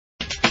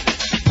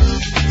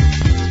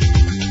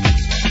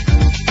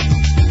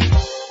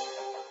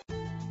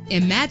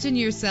Imagine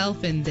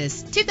yourself in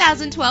this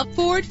 2012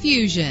 Ford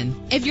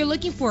Fusion. If you're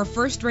looking for a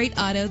first-rate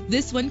auto,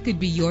 this one could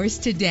be yours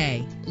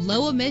today.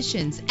 Low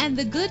emissions and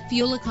the good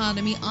fuel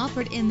economy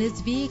offered in this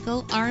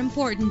vehicle are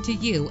important to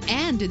you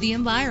and to the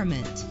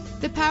environment.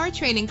 The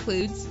powertrain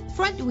includes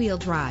front-wheel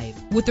drive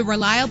with a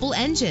reliable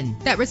engine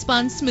that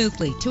responds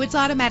smoothly to its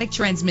automatic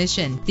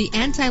transmission. The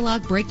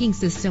anti-lock braking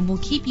system will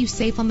keep you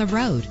safe on the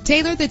road.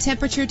 Tailor the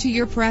temperature to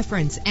your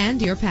preference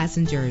and your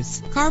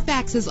passengers.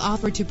 Carfax is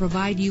offered to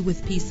provide you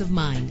with peace of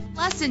mind.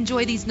 Plus,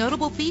 enjoy these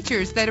notable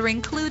features that are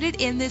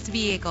included in this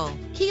vehicle: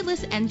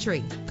 keyless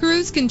entry,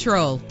 cruise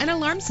control, an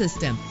alarm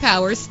system,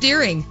 power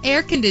steering,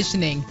 air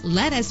conditioning.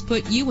 Let us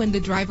put you in the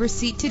driver's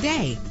seat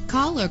today.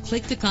 Call or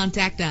click to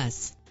contact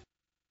us.